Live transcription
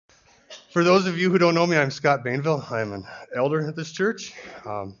For those of you who don't know me, I'm Scott Bainville. I'm an elder at this church.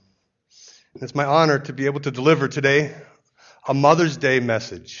 It's my honor to be able to deliver today a Mother's Day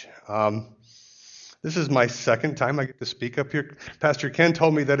message. This is my second time I get to speak up here. Pastor Ken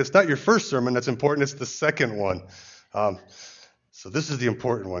told me that it's not your first sermon that's important, it's the second one. So this is the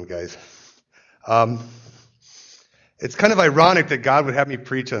important one, guys. It's kind of ironic that God would have me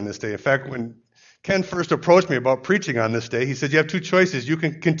preach on this day. In fact, when Ken first approached me about preaching on this day, he said, you have two choices. You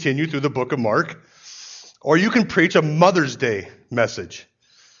can continue through the book of Mark, or you can preach a Mother's Day message.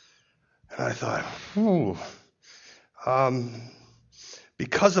 And I thought,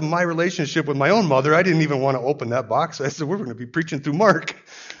 because of my relationship with my own mother, I didn't even want to open that box. I said, we're going to be preaching through Mark.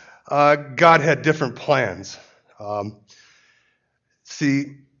 God had different plans.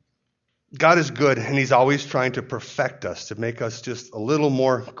 See, God is good, and he's always trying to perfect us, to make us just a little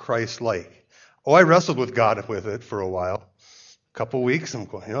more Christ-like. Oh, I wrestled with God with it for a while, a couple weeks. I'm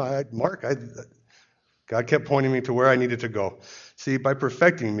going, God kept pointing me to where I needed to go. See, by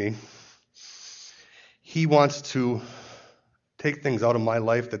perfecting me, he wants to take things out of my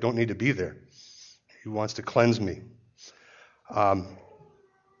life that don't need to be there. He wants to cleanse me.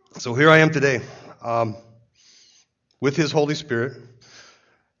 So here I am today with his Holy Spirit,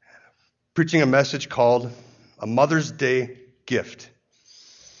 preaching a message called A Mother's Day Gift.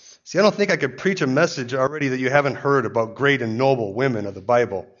 See, I don't think I could preach a message already that you haven't heard about great and noble women of the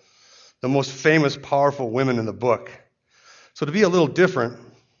Bible, the most famous, powerful women in the book. So to be a little different,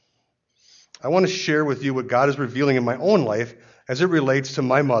 I want to share with you what God is revealing in my own life as it relates to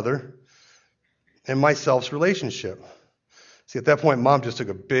my mother and myself's relationship. See, at that point, Mom just took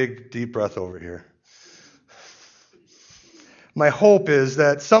a big, deep breath over here. My hope is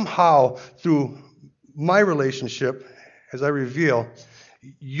that somehow through my relationship, as I reveal,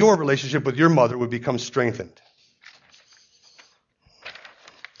 your relationship with your mother would become strengthened.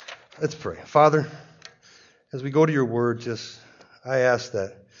 Let's pray. Father, as we go to your word, I ask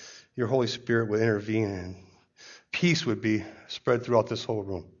that your Holy Spirit would intervene and peace would be spread throughout this whole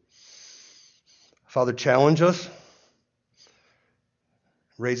room. Father, challenge us,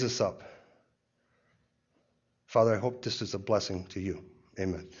 raise us up. Father, I hope this is a blessing to you.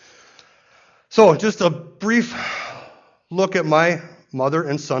 Amen. So, just a brief look at my mother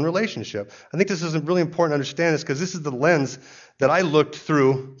and son relationship. I think this is really important to understand this because this is the lens that I looked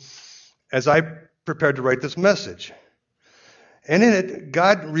through as I prepared to write this message. And in it,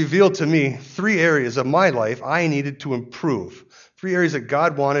 God revealed to me 3 areas of my life I needed to improve. 3 areas that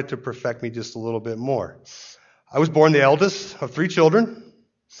God wanted to perfect me just a little bit more. I was born the eldest of 3 children.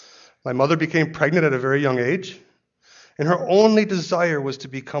 My mother became pregnant at a very young age, and her only desire was to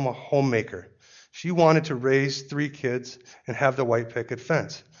become a homemaker. She wanted to raise 3 kids and have the white picket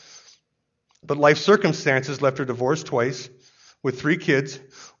fence. But life circumstances left her divorced twice, with 3 kids,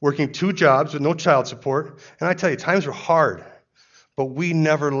 working 2 jobs with no child support. And I tell you, times were hard, but we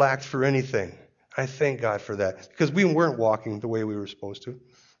never lacked for anything. I thank God for that, because we weren't walking the way we were supposed to,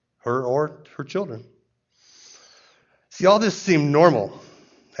 her or her children. See, all this seemed normal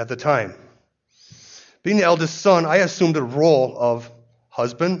at the time. Being the eldest son, I assumed the role of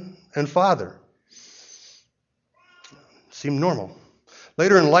husband and father. Seemed normal.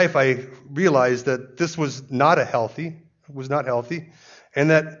 Later in life, I realized that this was not healthy, and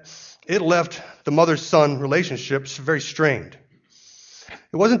that it left the mother-son relationships very strained.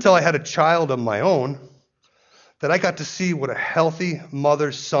 It wasn't until I had a child of my own that I got to see what a healthy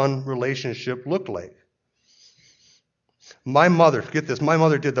mother-son relationship looked like. My mother, get this, my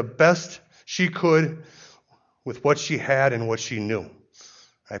mother did the best she could with what she had and what she knew.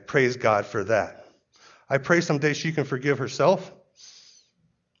 I praise God for that. I pray someday she can forgive herself.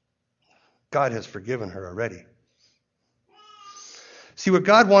 God has forgiven her already. See, what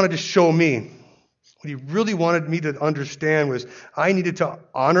God wanted to show me, what he really wanted me to understand was I needed to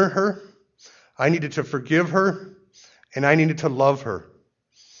honor her, I needed to forgive her, and I needed to love her.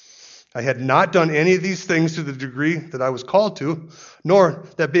 I had not done any of these things to the degree that I was called to, nor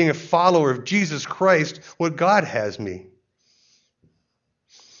that being a follower of Jesus Christ, what God has me.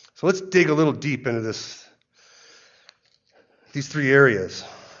 So let's dig a little deep into these 3 areas.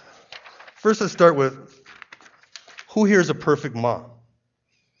 First, let's start with who here is a perfect mom?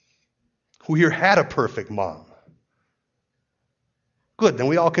 Who here had a perfect mom? Good, then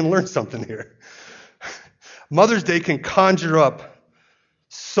we all can learn something here. Mother's Day can conjure up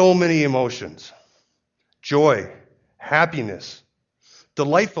so many emotions: joy, happiness,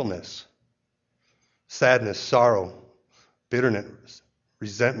 delightfulness, sadness, sorrow, bitterness,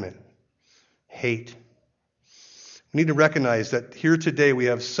 resentment, hate. We need to recognize that here today we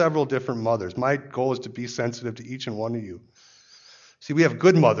have several different mothers. My goal is to be sensitive to each and one of you. See, we have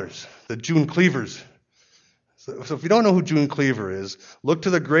good mothers, the June Cleavers. So if you don't know who June Cleaver is, look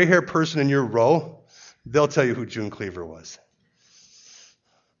to the gray-haired person in your row. They'll tell you who June Cleaver was.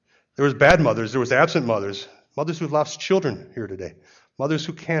 There was bad mothers. There was absent mothers. Mothers who lost children here today. Mothers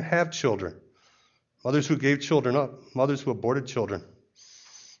who can't have children. Mothers who gave children up. Mothers who aborted children.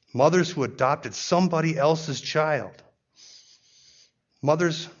 Mothers who adopted somebody else's child.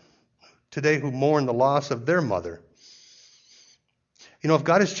 Mothers today who mourn the loss of their mother. You know, if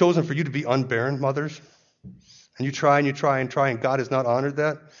God has chosen for you to be unbarren mothers, and you try and you try and try, and God has not honored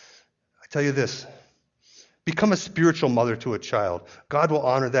that, I tell you this, become a spiritual mother to a child. God will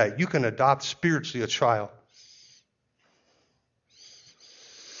honor that. You can adopt spiritually a child.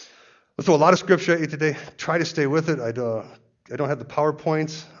 We'll throw a lot of scripture at you today. Try to stay with it. I don't have the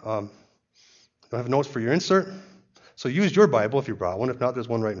PowerPoints. I don't have notes for your insert. So use your Bible if you brought one. If not, there's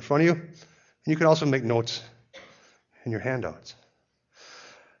one right in front of you. And you can also make notes in your handouts.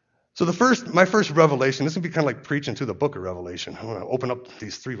 So my first revelation, this would be kind of like preaching through the book of Revelation. I'm going to open up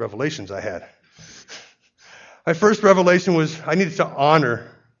these 3 revelations I had. My first revelation was I needed to honor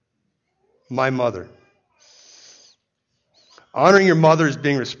my mother. Honoring your mother is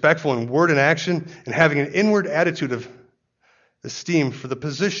being respectful in word and action and having an inward attitude of esteem for the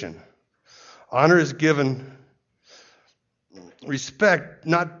position. Honor is given respect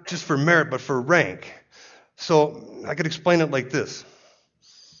not just for merit but for rank. So I could explain it like this.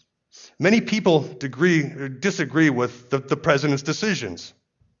 Many people disagree with the president's decisions,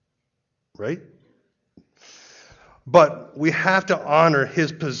 right? But we have to honor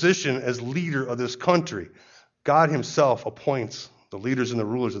his position as leader of this country. God himself appoints the leaders and the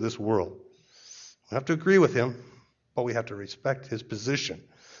rulers of this world. We have to agree with him, but we have to respect his position.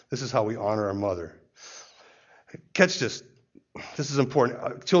 This is how we honor our mother. Catch this. This is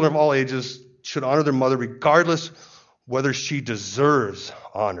important. Children of all ages should honor their mother regardless whether she deserves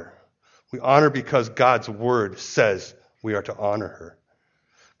honor. We honor because God's word says we are to honor her.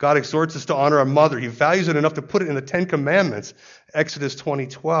 God exhorts us to honor our mother. He values it enough to put it in the 10 Commandments, Exodus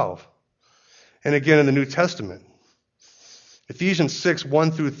 20:12. And again in the New Testament. Ephesians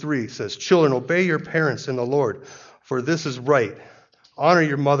 6:1-3 says, "Children, obey your parents in the Lord, for this is right. Honor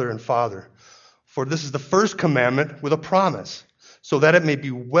your mother and father. For this is the first commandment with a promise, so that it may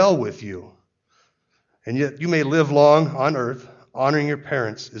be well with you. And yet you may live long on earth. Honoring your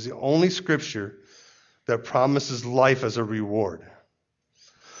parents is the only scripture that promises life as a reward.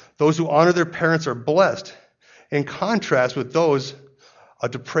 Those who honor their parents are blessed, in contrast with those a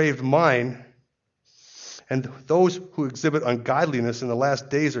depraved mind, and those who exhibit ungodliness in the last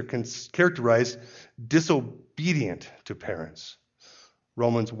days are characterized disobedient to parents."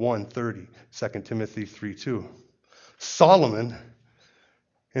 Romans 1:30, 2 Timothy 3:2. Solomon,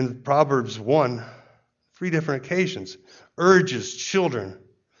 in Proverbs 1, 3 different occasions, urges children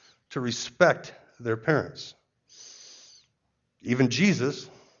to respect their parents. Even Jesus,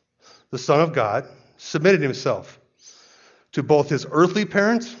 the Son of God, submitted himself to both his earthly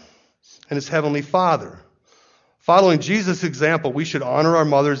parents and his heavenly Father. Following Jesus' example, we should honor our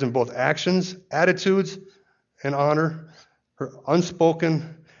mothers in both actions, attitudes, and honor her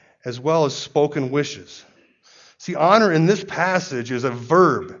unspoken as well as spoken wishes. See, honor in this passage is a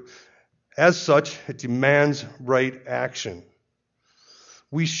verb. As such, it demands right action.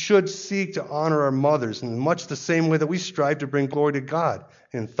 We should seek to honor our mothers in much the same way that we strive to bring glory to God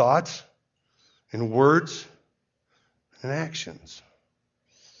in thoughts, in words, and actions.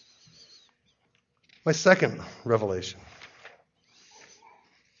 My second revelation.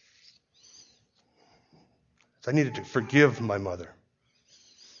 I needed to forgive my mother.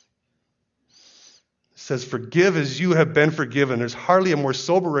 It says, "Forgive as you have been forgiven." There's hardly a more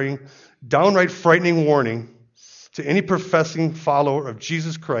sobering, downright frightening warning to any professing follower of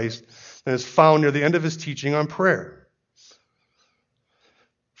Jesus Christ than is found near the end of his teaching on prayer.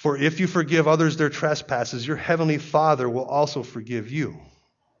 "For if you forgive others their trespasses, your heavenly Father will also forgive you.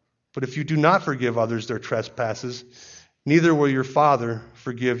 But if you do not forgive others their trespasses, neither will your Father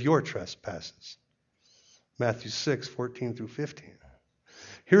forgive your trespasses." Matthew 6:14-15.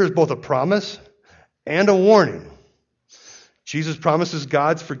 Here is both a promise and a warning. Jesus promises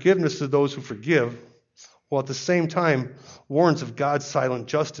God's forgiveness to those who forgive, while at the same time warns of God's silent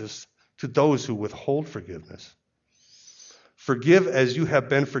justice to those who withhold forgiveness. Forgive as you have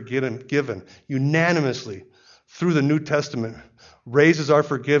been forgiven unanimously through the New Testament raises our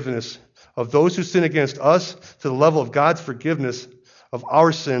forgiveness of those who sin against us to the level of God's forgiveness of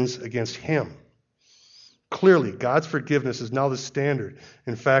our sins against him. Clearly, God's forgiveness is now the standard.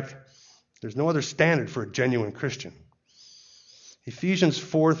 In fact, there's no other standard for a genuine Christian. Ephesians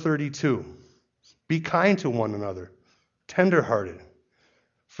 4:32. "Be kind to one another, tenderhearted,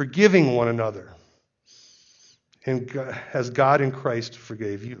 forgiving one another, and as God in Christ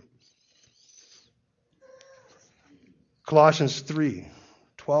forgave you. Colossians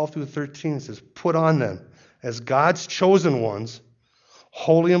 3:12 through 13 says, put on them as God's chosen ones,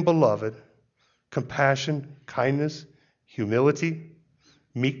 holy and beloved, compassion, kindness, humility,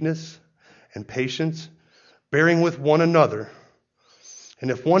 meekness, and patience, bearing with one another.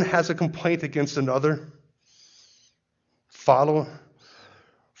 And if one has a complaint against another,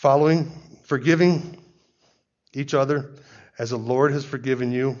 forgiving each other as the Lord has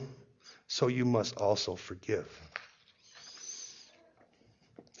forgiven you, so you must also forgive.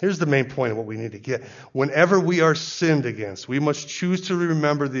 Here's the main point of what we need to get. Whenever we are sinned against, we must choose to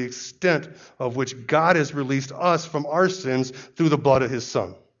remember the extent of which God has released us from our sins through the blood of his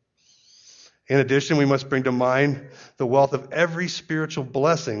Son. In addition, we must bring to mind the wealth of every spiritual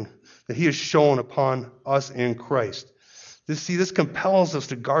blessing that he has shown upon us in Christ. This compels us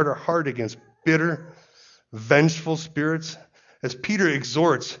to guard our heart against bitter, vengeful spirits. As Peter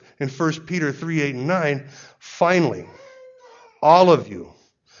exhorts in 1 Peter 3:8 and 9, finally, all of you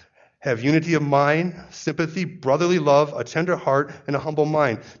have unity of mind, sympathy, brotherly love, a tender heart, and a humble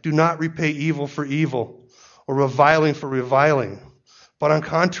mind. Do not repay evil for evil or reviling for reviling, but on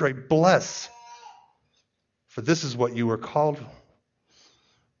contrary, bless. For this is what you were called,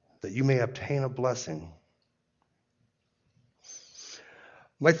 that you may obtain a blessing.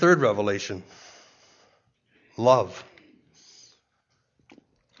 My third revelation, love.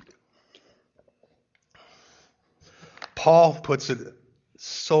 Paul puts it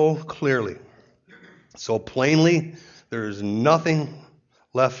so clearly, so plainly, there is nothing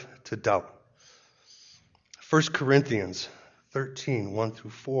left to doubt. 1 Corinthians 13:1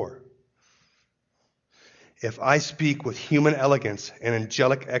 through 4. If I speak with human elegance and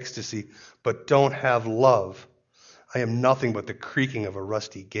angelic ecstasy, but don't have love, I am nothing but the creaking of a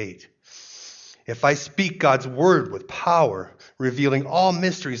rusty gate. If I speak God's word with power, revealing all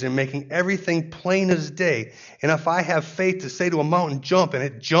mysteries and making everything plain as day, and if I have faith to say to a mountain, jump, and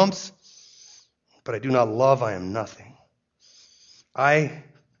it jumps, but I do not love, I am nothing.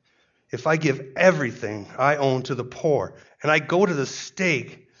 If I give everything I own to the poor, and I go to the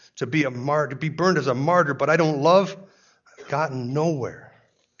stake to be a martyr, to be burned as a martyr, but I don't love, I've gotten nowhere.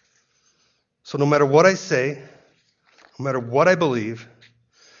 So no matter what I say, no matter what I believe,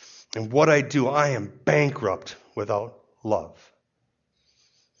 and what I do, I am bankrupt without love.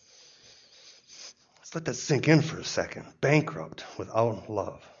 Let's let that sink in for a second. Bankrupt without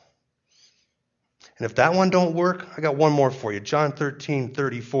love. And if that one don't work, I got one more for you. John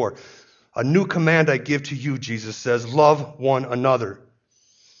 13:34. A new command I give to you, Jesus says, love one another.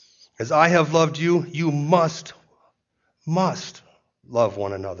 As I have loved you, you must love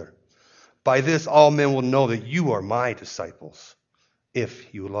one another. By this, all men will know that you are my disciples,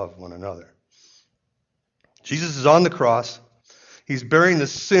 if you love one another. Jesus is on the cross. He's bearing the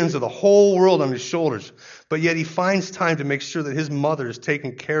sins of the whole world on his shoulders, but yet he finds time to make sure that his mother is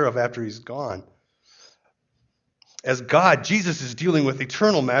taken care of after he's gone. As God, Jesus is dealing with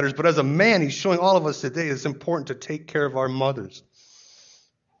eternal matters, but as a man, he's showing all of us today it's important to take care of our mothers.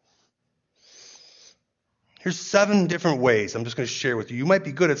 Here's 7 different ways I'm just going to share with you. You might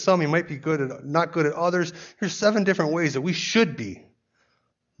be good at some, you might be not good at others. Here's 7 different ways that we should be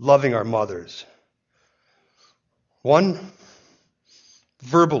loving our mothers. 1,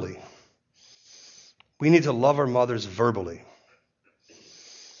 verbally. We need to love our mothers verbally.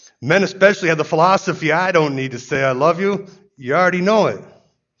 Men especially have the philosophy, I don't need to say I love you. You already know it.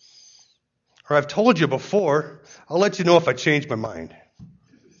 Or I've told you before. I'll let you know if I change my mind.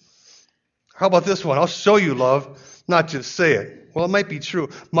 How about this one? I'll show you love, not just say it. Well, it might be true.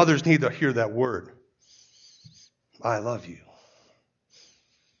 Mothers need to hear that word. I love you.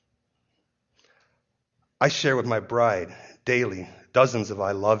 I share with my bride daily dozens of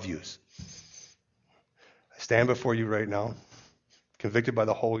I love yous. I stand before you right now, convicted by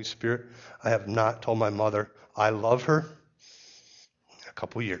the Holy Spirit. I have not told my mother I love her in a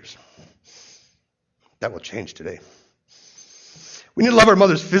couple years. That will change today. We need to love our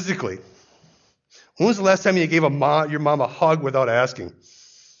mothers physically. When was the last time you gave your mom a hug without asking?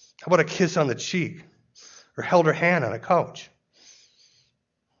 How about a kiss on the cheek? Or held her hand on a couch?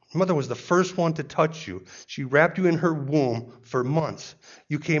 Your mother was the first one to touch you. She wrapped you in her womb for months.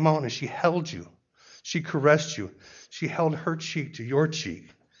 You came out and she held you. She caressed you. She held her cheek to your cheek.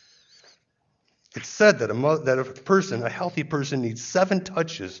 It's said that a healthy person, needs 7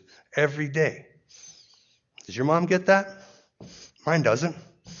 touches every day. Does your mom get that? Mine doesn't.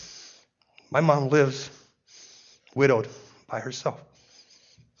 My mom lives widowed by herself.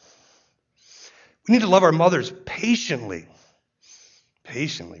 We need to love our mothers patiently.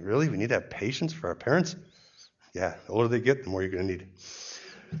 Patiently. Really? We need to have patience for our parents? Yeah, the older they get, the more you're going to need.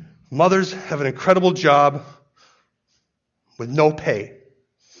 Mothers have an incredible job with no pay.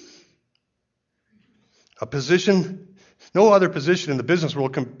 A position, no other position in the business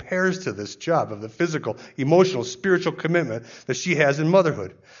world compares to this job of the physical, emotional, spiritual commitment that she has in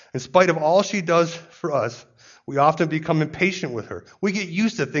motherhood. In spite of all she does for us, we often become impatient with her. We get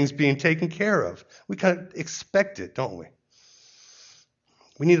used to things being taken care of. We kind of expect it, don't we?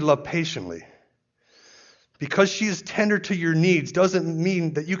 We need to love patiently. Because she is tender to your needs doesn't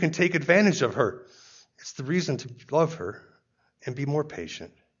mean that you can take advantage of her. It's the reason to love her and be more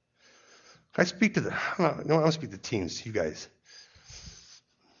patient. I speak to I want to speak to teens, you guys.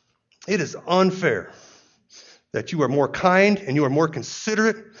 It is unfair that you are more kind and you are more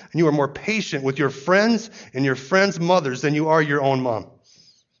considerate and you are more patient with your friends and your friends' mothers than you are your own mom.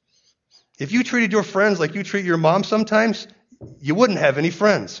 If you treated your friends like you treat your mom sometimes, you wouldn't have any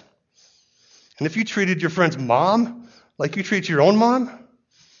friends. And if you treated your friend's mom like you treat your own mom,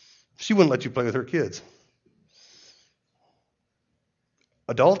 she wouldn't let you play with her kids.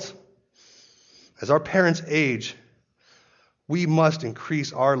 Adults, as our parents age, we must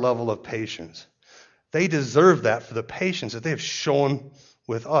increase our level of patience. They deserve that for the patience that they have shown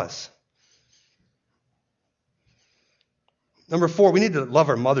with us. Number 4, we need to love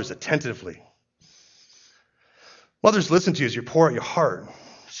our mothers attentively. Mothers listen to you as you pour out your heart.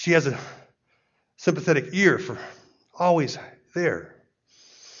 She has a sympathetic ear for always there.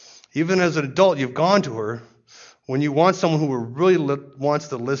 Even as an adult, you've gone to her when you want someone who really wants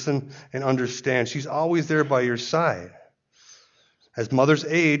to listen and understand. She's always there by your side. As mothers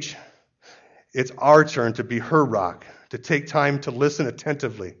age, it's our turn to be her rock, to take time to listen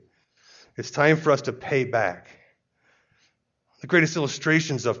attentively. It's time for us to pay back. The greatest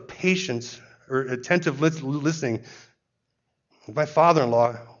illustrations of patience or attentive listening, my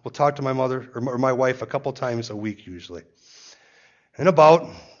father-in-law will talk to my mother or my wife a couple times a week usually. And about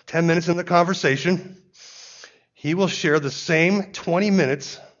 10 minutes in the conversation, he will share the same 20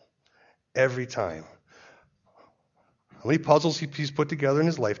 minutes every time. How many puzzles he's put together in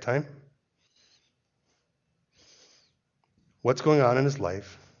his lifetime? What's going on in his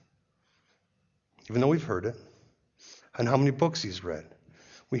life, even though we've heard it, and how many books he's read.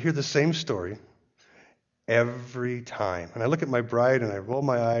 We hear the same story every time. And I look at my bride and I roll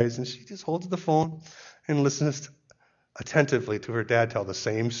my eyes and she just holds the phone and listens attentively to her dad tell the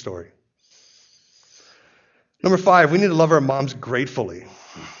same story. Number 5, we need to love our moms gratefully.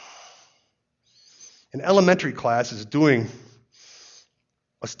 An elementary class is doing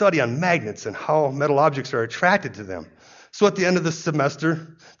a study on magnets and how metal objects are attracted to them. So at the end of the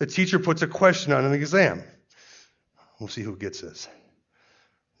semester, the teacher puts a question on an exam. We'll see who gets this.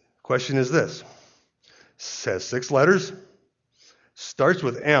 Question is this. Says 6 letters, starts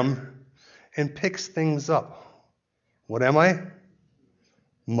with M, and picks things up. What am I?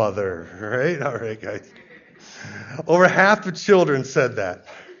 Mother, right? All right, guys. Over half the children said that.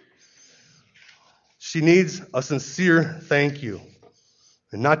 She needs a sincere thank you.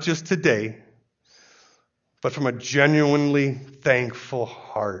 And not just today, but from a genuinely thankful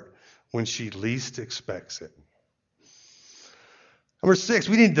heart when she least expects it. Number 6,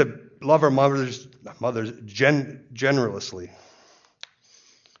 we need to love our mothers generously.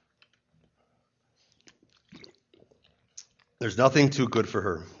 There's nothing too good for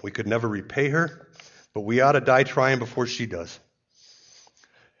her. We could never repay her, but we ought to die trying before she does.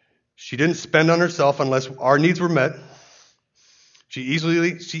 She didn't spend on herself unless our needs were met. She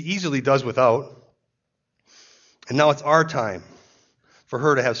easily does without. And now it's our time for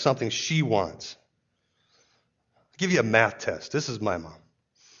her to have something she wants. I'll give you a math test. This is my mom.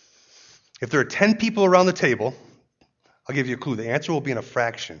 If there are 10 people around the table, I'll give you a clue. The answer will be in a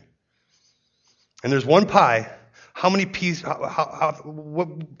fraction. And there's one pie. How many pieces,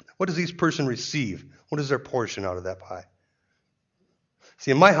 what does each person receive? What is their portion out of that pie?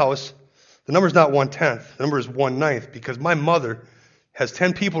 See, in my house, the number is not 1/10. The number is 1/9 because my mother has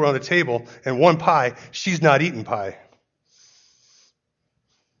 10 people around the table and one pie. She's not eating pie.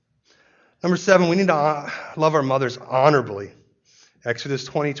 Number 7, we need to love our mothers honorably. Exodus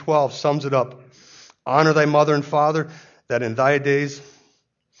 20:12 sums it up. Honor thy mother and father, that in thy days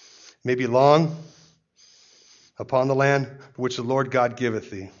may be long upon the land for which the Lord God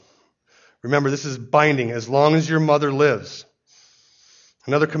giveth thee. Remember, this is binding as long as your mother lives.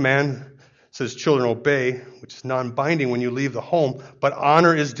 Another command says, children, obey, which is non-binding when you leave the home, but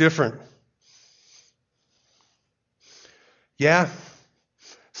honor is different. Yeah,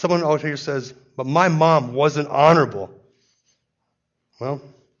 someone out here says, but my mom wasn't honorable. Well,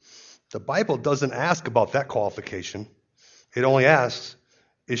 the Bible doesn't ask about that qualification. It only asks,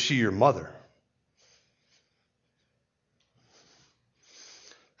 Is she your mother?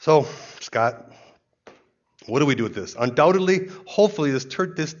 So, Scott, what do we do with this? Undoubtedly, hopefully,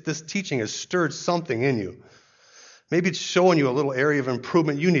 this teaching has stirred something in you. Maybe it's showing you a little area of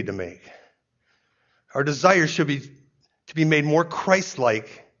improvement you need to make. Our desire should be to be made more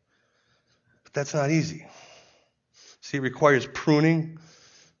Christ-like, but that's not easy. See, it requires pruning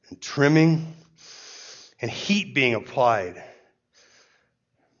and trimming and heat being applied.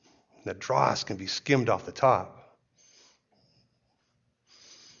 The dross can be skimmed off the top.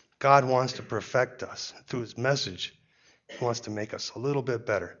 God wants to perfect us through his message. He wants to make us a little bit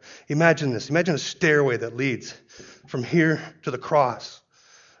better. Imagine this. Imagine a stairway that leads from here to the cross.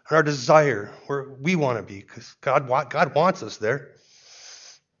 And our desire, where we want to be, because God wants us there.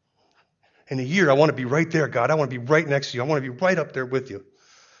 In a year, I want to be right there, God. I want to be right next to you. I want to be right up there with you.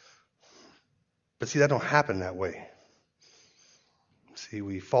 But see, that don't happen that way. See,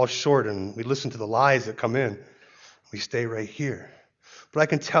 we fall short and we listen to the lies that come in. We stay right here. But I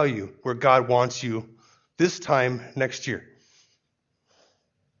can tell you where God wants you this time next year.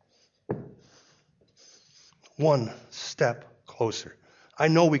 One step closer. I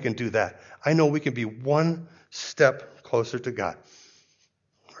know we can do that. I know we can be one step closer to God.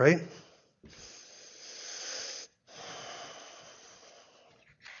 Right?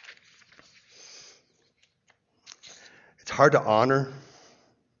 It's hard to honor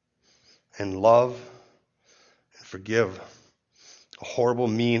and love and forgive a horrible,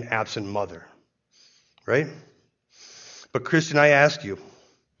 mean, absent mother. Right? But Christian, I ask you,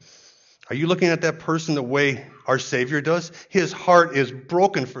 are you looking at that person the way our Savior does? His heart is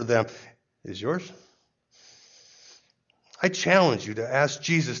broken for them. Is yours? I challenge you to ask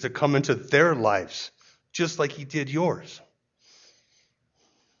Jesus to come into their lives just like he did yours.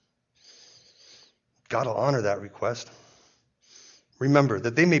 God will honor that request. Remember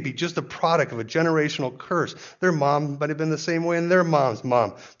that they may be just a product of a generational curse. Their mom might have been the same way in their mom's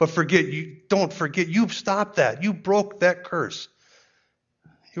mom. But don't forget, you stopped that. You broke that curse.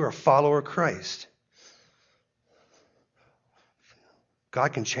 You are a follower of Christ.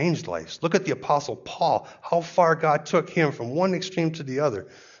 God can change lives. Look at the Apostle Paul, how far God took him from one extreme to the other.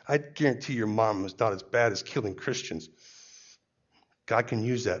 I guarantee your mom was not as bad as killing Christians. God can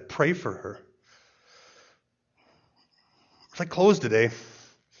use that. Pray for her. As I close today,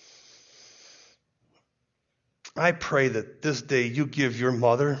 I pray that this day you give your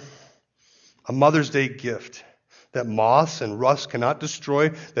mother a Mother's Day gift that moths and rust cannot destroy,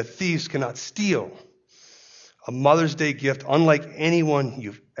 that thieves cannot steal. A Mother's Day gift unlike anyone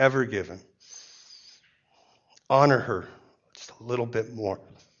you've ever given. Honor her just a little bit more.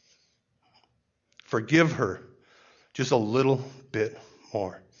 Forgive her just a little bit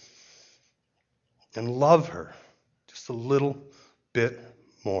more. And love her just a little bit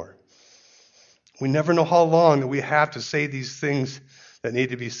more. We never know how long that we have to say these things that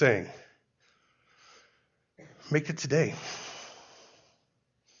need to be saying. Make it today.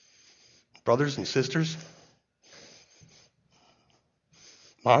 Brothers and sisters,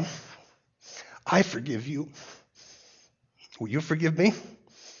 Mom, I forgive you. Will you forgive me?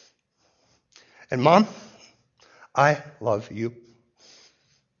 And Mom, I love you.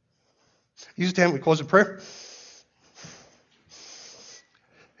 You stand, we close in prayer.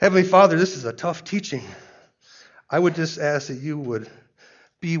 Heavenly Father, this is a tough teaching. I would just ask that you would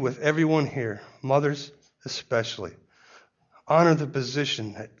be with everyone here, mothers especially. Honor the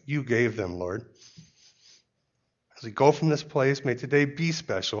position that you gave them, Lord. As we go from this place, may today be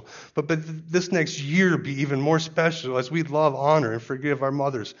special, but this next year be even more special as we love, honor, and forgive our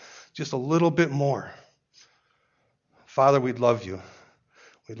mothers just a little bit more. Father, we'd love you.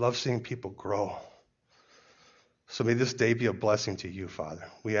 We'd love seeing people grow. So may this day be a blessing to you, Father.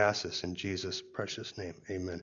 We ask this in Jesus' precious name. Amen.